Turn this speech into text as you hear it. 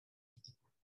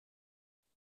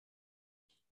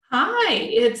Hi,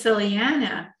 it's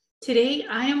Ileana. Today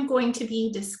I am going to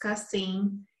be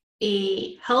discussing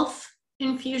a health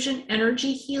infusion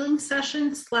energy healing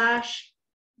session slash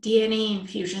DNA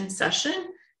infusion session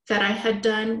that I had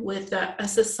done with the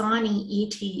Asasani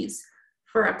ETs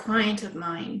for a client of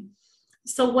mine.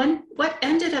 So what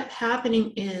ended up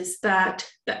happening is that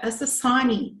the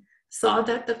Asasani saw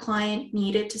that the client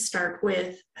needed to start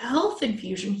with a health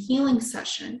infusion healing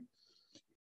session,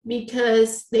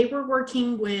 because they were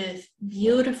working with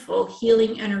beautiful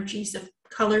healing energies of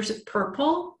colors of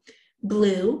purple,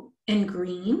 blue, and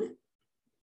green.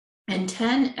 And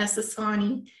 10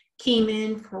 Asasani came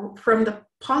in from the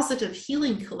Positive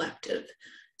Healing Collective.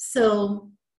 So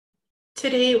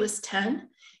today it was 10,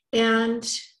 and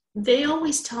they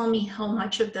always tell me how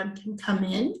much of them can come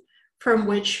in from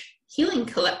which healing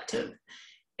collective.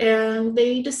 And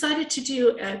they decided to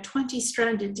do a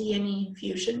 20-stranded DNA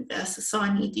infusion, the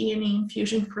Asasani DNA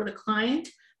infusion for the client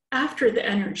after the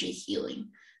energy healing.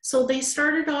 So they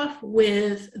started off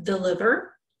with the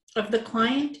liver of the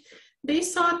client. They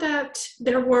saw that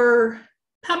there were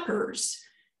peppers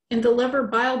in the liver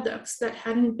bile ducts that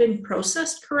hadn't been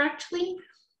processed correctly.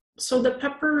 So the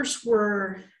peppers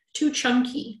were too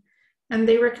chunky, and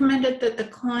they recommended that the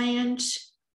client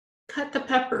cut the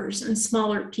peppers in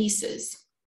smaller pieces.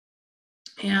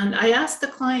 And I asked the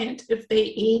client if they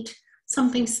ate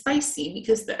something spicy,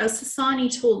 because the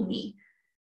Asasani told me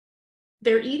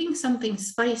they're eating something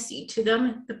spicy. To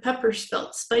them, the peppers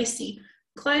felt spicy.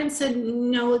 The client said,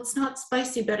 no, it's not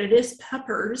spicy, but it is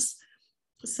peppers.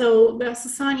 So the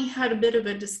Asasani had a bit of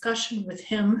a discussion with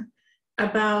him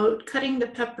about cutting the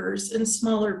peppers in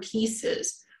smaller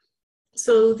pieces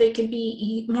so they could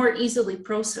be more easily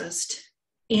processed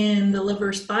in the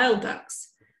liver's bile ducts.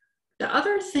 The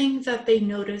other thing that they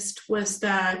noticed was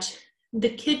that the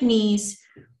kidneys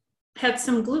had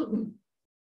some gluten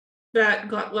that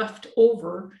got left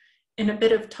over and a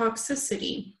bit of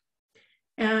toxicity.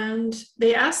 And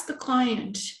they asked the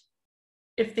client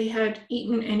if they had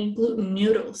eaten any gluten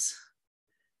noodles.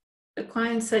 The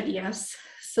client said yes.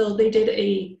 So they did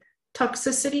a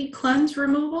toxicity cleanse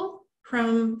removal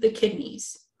from the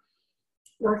kidneys,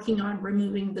 working on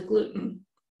removing the gluten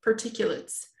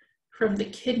particulates from the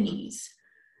kidneys.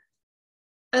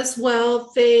 As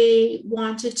well, they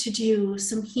wanted to do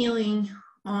some healing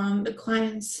on the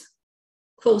client's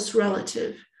close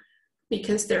relative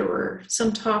because there were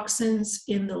some toxins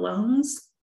in the lungs.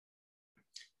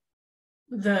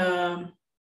 The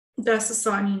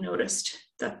Asasani noticed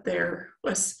that there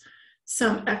was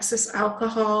some excess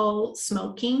alcohol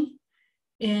smoking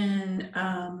in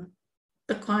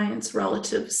the client's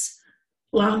relative's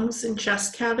lungs and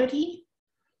chest cavity,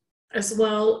 as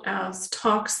well as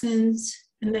toxins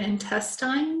in the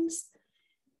intestines,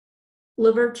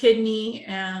 liver, kidney,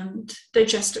 and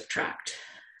digestive tract.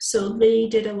 So they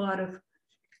did a lot of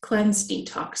cleanse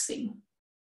detoxing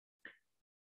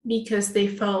because they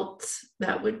felt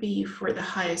that would be for the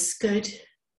highest good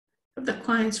of the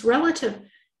client's relative.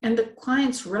 And the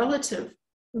client's relative,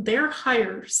 their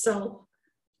higher self,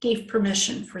 gave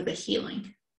permission for the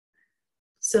healing.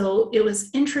 So it was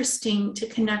interesting to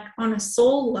connect on a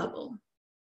soul level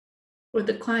with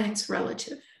the client's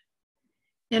relative.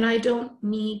 And I don't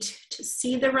need to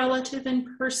see the relative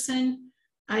in person.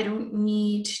 I don't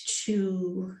need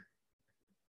to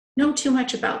know too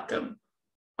much about them.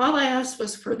 All I asked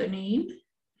was for the name,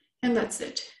 and that's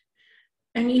it.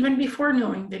 And even before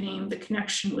knowing the name, the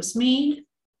connection was made.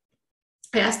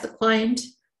 I asked the client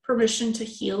permission to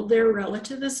heal their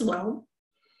relative as well,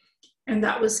 and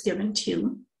that was given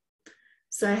too.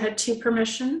 So I had two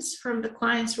permissions from the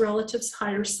client's relative's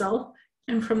higher self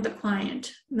and from the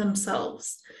client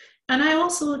themselves. And I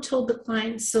also told the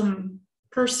client some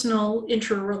personal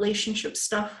interrelationship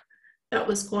stuff that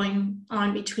was going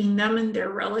on between them and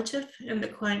their relative, and the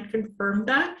client confirmed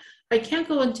that. I can't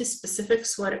go into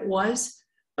specifics what it was,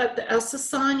 but the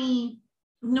Asasani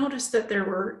noticed that there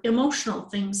were emotional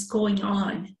things going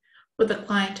on with the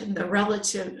client and the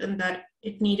relative, and that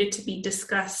it needed to be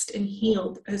discussed and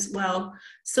healed as well.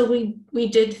 So we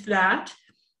did that.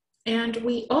 And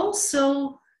we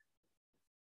also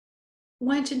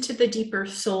went into the deeper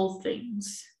soul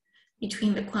things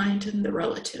between the client and the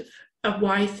relative, of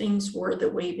why things were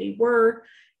the way they were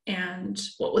and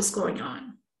what was going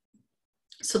on.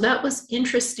 So that was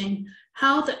interesting,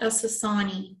 how the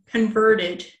Asasani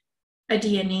converted a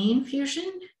DNA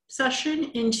infusion session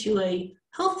into a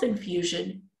health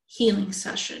infusion healing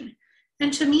session.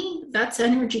 And to me, that's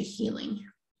energy healing.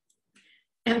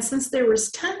 And since there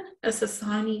was 10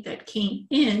 Asasani that came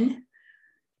in,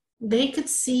 they could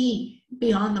see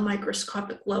beyond the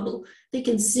microscopic level. They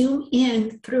could zoom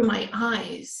in through my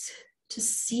eyes to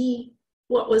see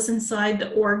what was inside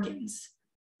the organs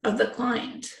of the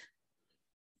client,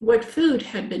 what food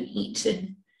had been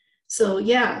eaten. So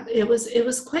yeah, it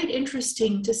was quite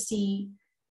interesting to see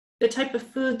the type of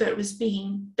food that was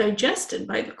being digested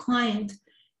by the client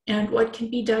and what can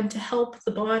be done to help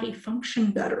the body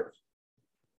function better.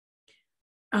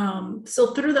 So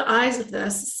through the eyes of the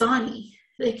Asasani,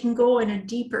 they can go on a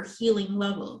deeper healing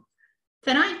level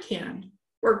than I can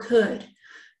or could,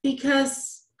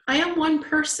 because I am one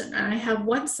person and I have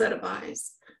one set of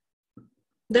eyes.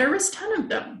 There was 10 of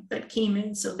them that came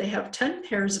in, so they have 10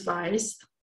 pairs of eyes,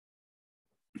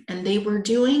 and they were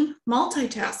doing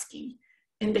multitasking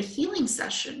in the healing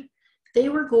session. They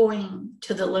were going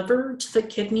to the liver, to the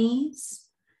kidneys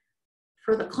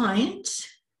for the client,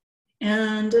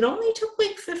 and it only took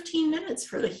like 15 minutes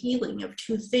for the healing of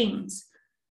 2 things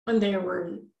when there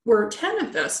were 10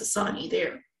 of the Asasani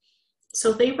there.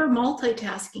 So they were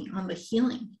multitasking on the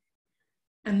healing.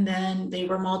 And then they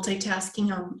were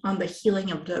multitasking on the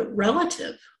healing of the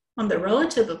relative, on the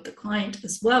relative of the client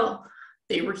as well.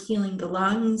 They were healing the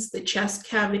lungs, the chest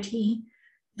cavity,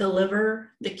 the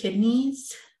liver, the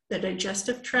kidneys, the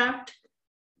digestive tract,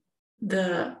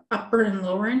 the upper and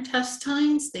lower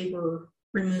intestines. They were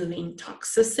removing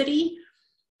toxicity.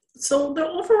 So the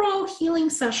overall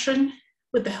healing session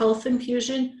with the health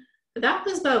infusion, that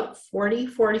was about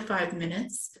 45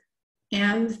 minutes.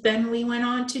 And then we went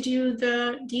on to do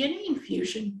the DNA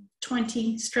infusion,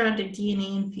 20-stranded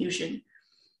DNA infusion.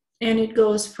 And it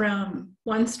goes from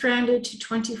 1-stranded to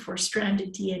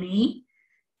 24-stranded DNA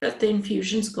that the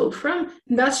infusions go from.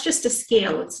 And that's just a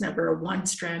scale. It's never a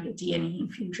 1-stranded DNA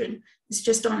infusion. It's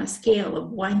just on a scale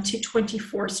of 1 to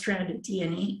 24-stranded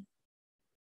DNA.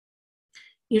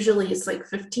 Usually it's like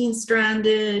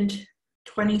 15-stranded,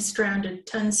 20-stranded,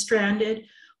 10-stranded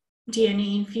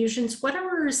DNA infusions,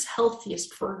 whatever is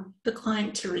healthiest for the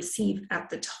client to receive at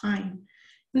the time.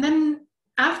 And then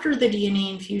after the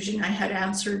DNA infusion, I had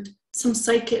answered some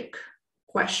psychic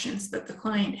questions that the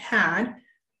client had.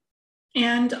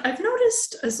 And I've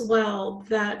noticed as well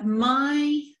that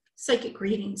my psychic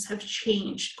readings have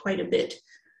changed quite a bit.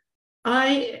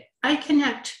 I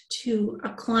connect to a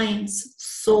client's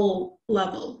soul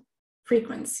level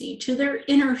frequency, to their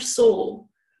inner soul,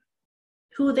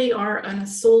 who they are on a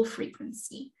soul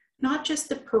frequency, not just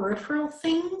the peripheral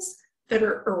things that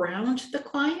are around the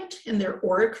client in their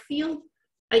auric field.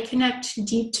 I connect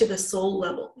deep to the soul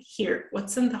level here,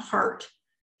 what's in the heart,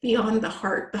 beyond the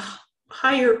heart, the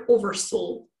higher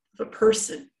oversoul of a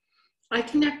person. I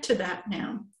connect to that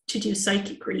now to do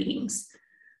psychic readings.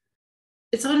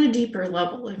 It's on a deeper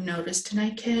level, I've noticed, and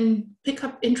I can pick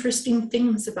up interesting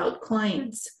things about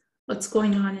clients, what's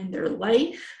going on in their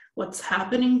life, what's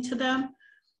happening to them,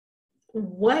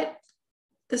 what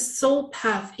the soul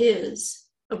path is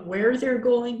of where they're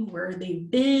going, where they've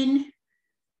been,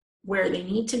 where they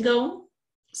need to go.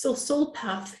 So soul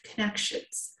path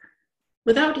connections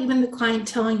without even the client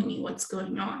telling me what's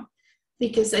going on,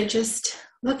 because I just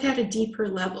look at a deeper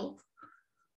level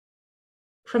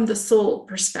from the soul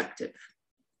perspective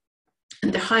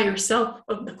and the higher self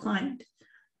of the client.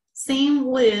 Same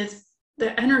with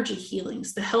the energy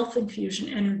healings, the health infusion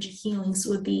energy healings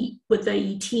with the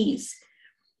ETs,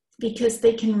 because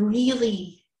they can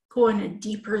really go on a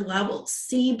deeper level,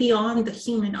 see beyond the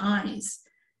human eyes.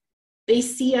 They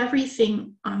see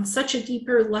everything on such a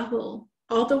deeper level,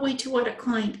 all the way to what a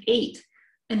client ate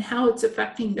and how it's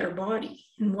affecting their body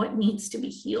and what needs to be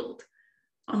healed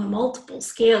on a multiple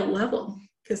scale level,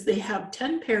 because they have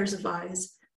 10 pairs of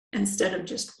eyes instead of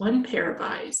just 1 pair of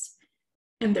eyes.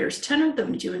 And there's 10 of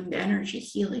them doing the energy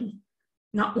healing,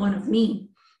 not one of me.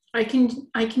 I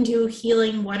can do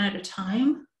healing one at a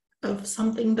time of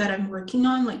something that I'm working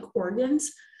on, like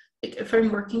organs. Like if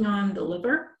I'm working on the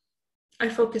liver, I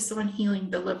focus on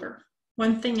healing the liver,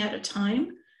 one thing at a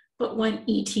time. But when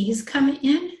ETs come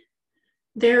in,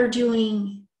 they're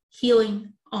doing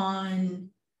healing on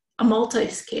a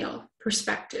multi-scale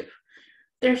perspective.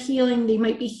 They're healing, they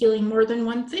might be healing more than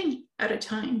one thing at a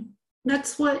time.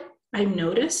 That's what I've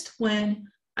noticed when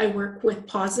I work with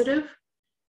positive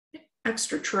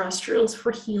extraterrestrials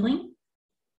for healing.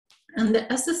 And the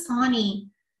Asasani,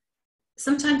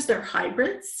 sometimes they're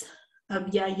hybrids of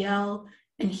Yael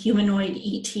and humanoid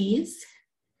ETs.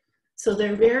 So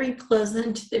they're very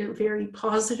pleasant, they're very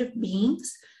positive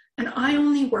beings. And I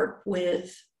only work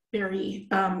with very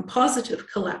positive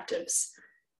collectives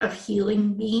of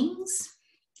healing beings,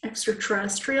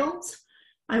 extraterrestrials.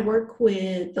 I work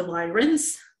with the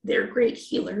Lyrans, they're great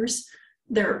healers.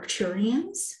 The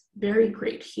Arcturians, very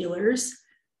great healers.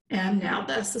 And now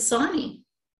the Asasani.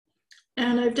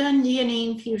 And I've done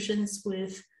DNA infusions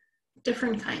with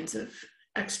different kinds of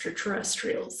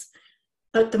extraterrestrials.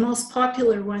 But the most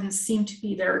popular ones seem to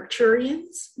be the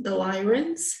Arcturians, the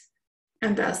Lyrans,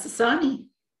 and the Asasani,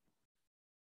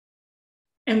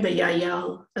 and the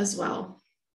Yael as well.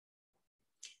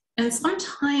 And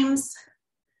sometimes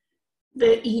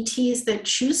the ETs that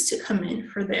choose to come in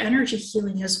for the energy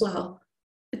healing as well,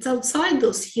 it's outside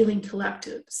those healing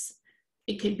collectives.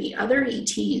 It could be other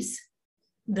ETs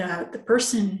that the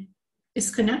person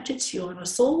is connected to on a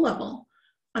soul level,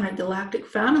 on a galactic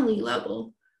family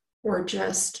level, or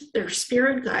just their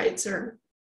spirit guides or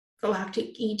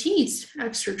galactic ETs,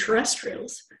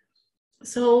 extraterrestrials.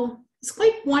 So it's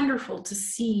quite wonderful to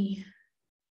see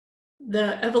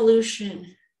the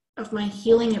evolution of my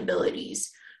healing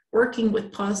abilities, working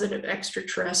with positive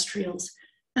extraterrestrials,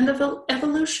 and the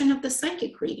evolution of the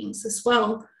psychic readings as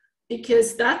well,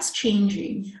 because that's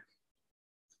changing.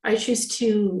 I choose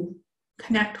to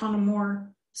connect on a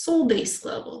more soul-based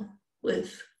level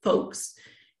with folks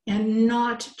and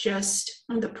not just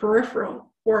on the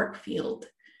peripheral auric field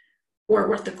or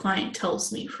what the client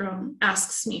tells me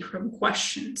asks me from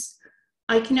questions.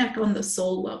 I connect on the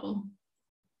soul level,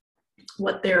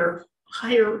 what their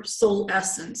higher soul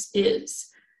essence is.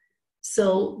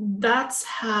 So that's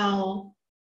how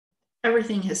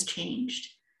everything has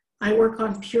changed. I work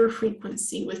on pure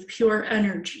frequency with pure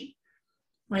energy.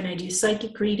 When I do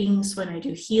psychic readings, when I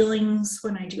do healings,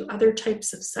 when I do other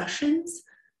types of sessions,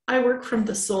 I work from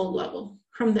the soul level,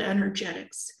 from the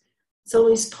energetics. It's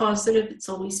always positive, it's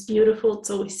always beautiful, it's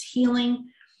always healing.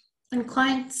 And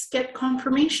clients get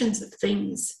confirmations of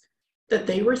things that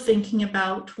they were thinking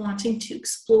about, wanting to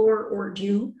explore or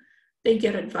do. They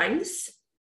get advice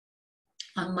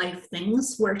on life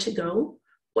things, where to go,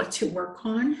 what to work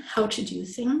on, how to do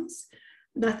things.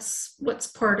 That's what's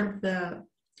part of the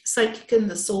psychic and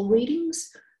the soul readings,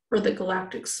 or the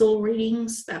galactic soul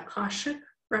readings, the Akashic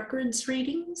records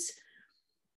readings.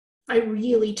 I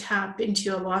really tap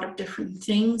into a lot of different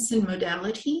things and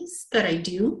modalities that I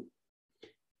do.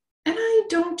 And I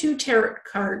don't do tarot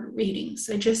card readings.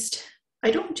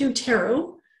 I don't do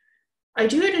tarot. I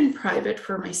do it in private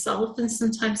for myself and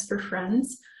sometimes for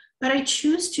friends, but I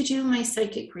choose to do my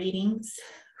psychic readings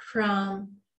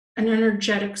from an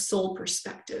energetic soul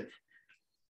perspective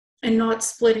and not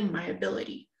splitting my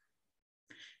ability,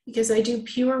 because I do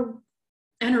pure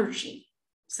energy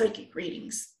psychic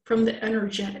readings from the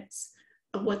energetics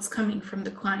of what's coming from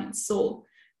the client's soul.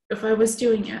 If I was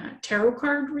doing a tarot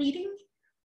card reading,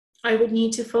 I would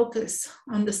need to focus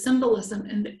on the symbolism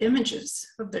and the images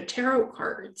of the tarot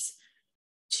cards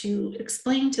to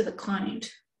explain to the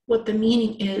client what the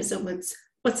meaning is of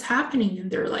what's happening in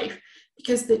their life,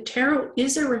 because the tarot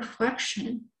is a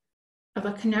reflection of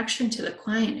a connection to the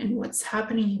client and what's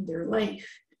happening in their life.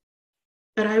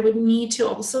 But I would need to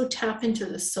also tap into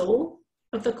the soul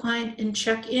of the client and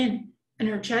check in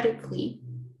energetically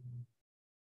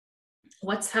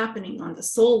what's happening on the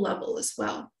soul level as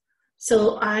well.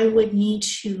 So I would need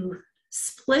to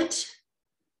split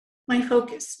my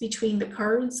focus between the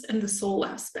cards and the soul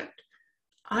aspect.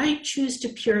 I choose to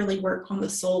purely work on the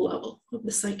soul level of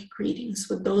the psychic readings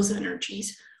with those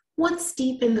energies. What's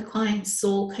deep in the client's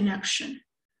soul connection?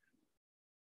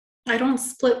 I don't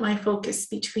split my focus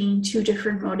between two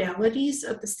different modalities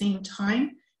at the same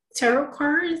time. Tarot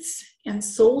cards and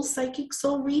psychic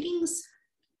soul readings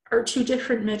are two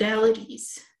different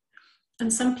modalities.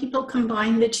 And some people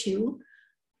combine the two,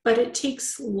 but it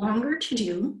takes longer to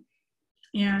do.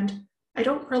 And I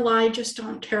don't rely just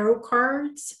on tarot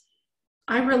cards.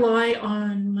 I rely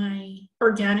on my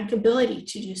organic ability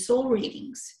to do soul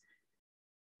readings.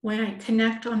 When I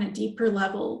connect on a deeper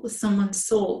level with someone's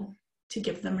soul to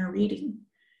give them a reading.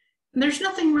 And there's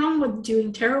nothing wrong with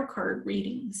doing tarot card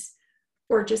readings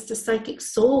or just a psychic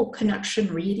soul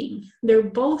connection reading. They're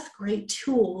both great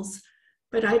tools,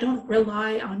 but I don't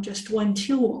rely on just one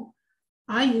tool.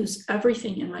 I use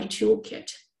everything in my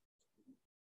toolkit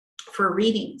for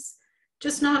readings,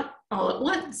 just not all at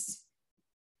once.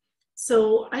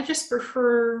 So I just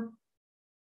prefer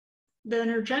the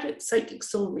energetic psychic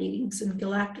soul readings and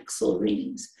galactic soul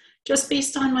readings, just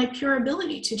based on my pure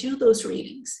ability to do those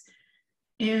readings.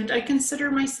 And I consider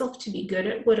myself to be good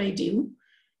at what I do.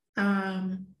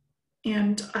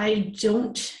 And I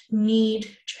don't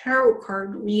need tarot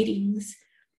card readings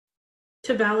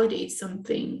to validate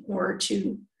something or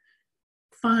to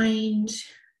find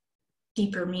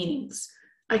deeper meanings.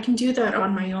 I can do that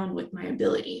on my own with my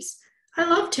abilities. I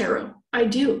love tarot, I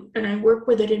do, and I work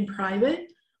with it in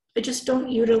private. I just don't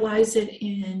utilize it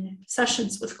in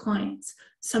sessions with clients.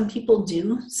 Some people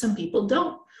do, some people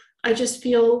don't. I just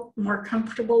feel more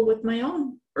comfortable with my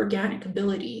own organic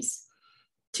abilities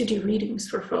to do readings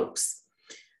for folks.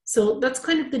 So that's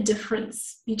kind of the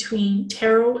difference between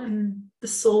tarot and the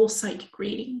soul psychic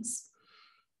readings.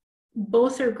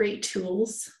 Both are great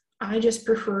tools. I just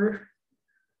prefer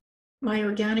my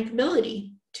organic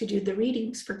ability to do the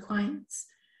readings for clients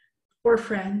or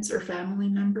friends or family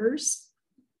members.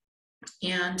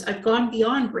 And I've gone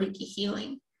beyond Reiki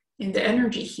healing into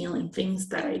energy healing things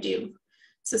that I do.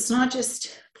 So it's not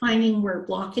just finding where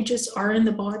blockages are in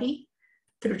the body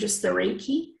through just the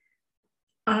Reiki.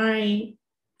 I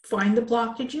find the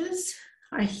blockages,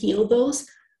 I heal those,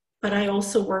 but I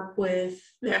also work with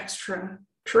the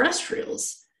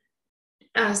extraterrestrials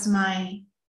as my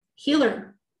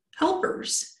healer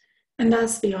helpers, and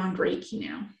that's beyond Reiki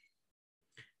now.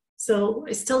 So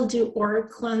I still do aura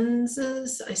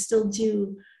cleanses, I still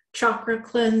do chakra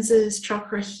cleanses,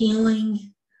 chakra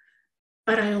healing,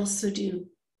 but I also do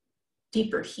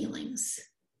deeper healings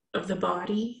of the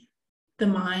body, the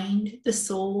mind, the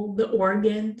soul, the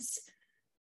organs.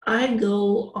 I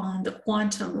go on the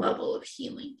quantum level of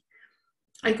healing.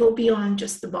 I go beyond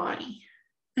just the body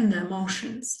and the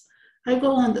emotions. I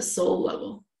go on the soul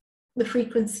level, the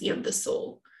frequency of the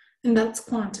soul, and that's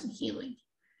quantum healing.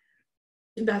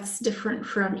 That's different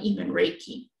from even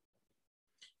Reiki.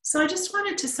 So I just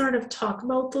wanted to sort of talk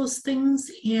about those things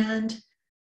and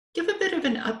give a bit of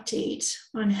an update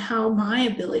on how my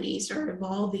abilities are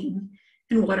evolving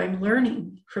and what I'm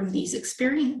learning from these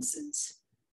experiences.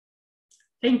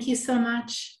 Thank you so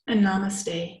much, and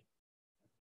namaste.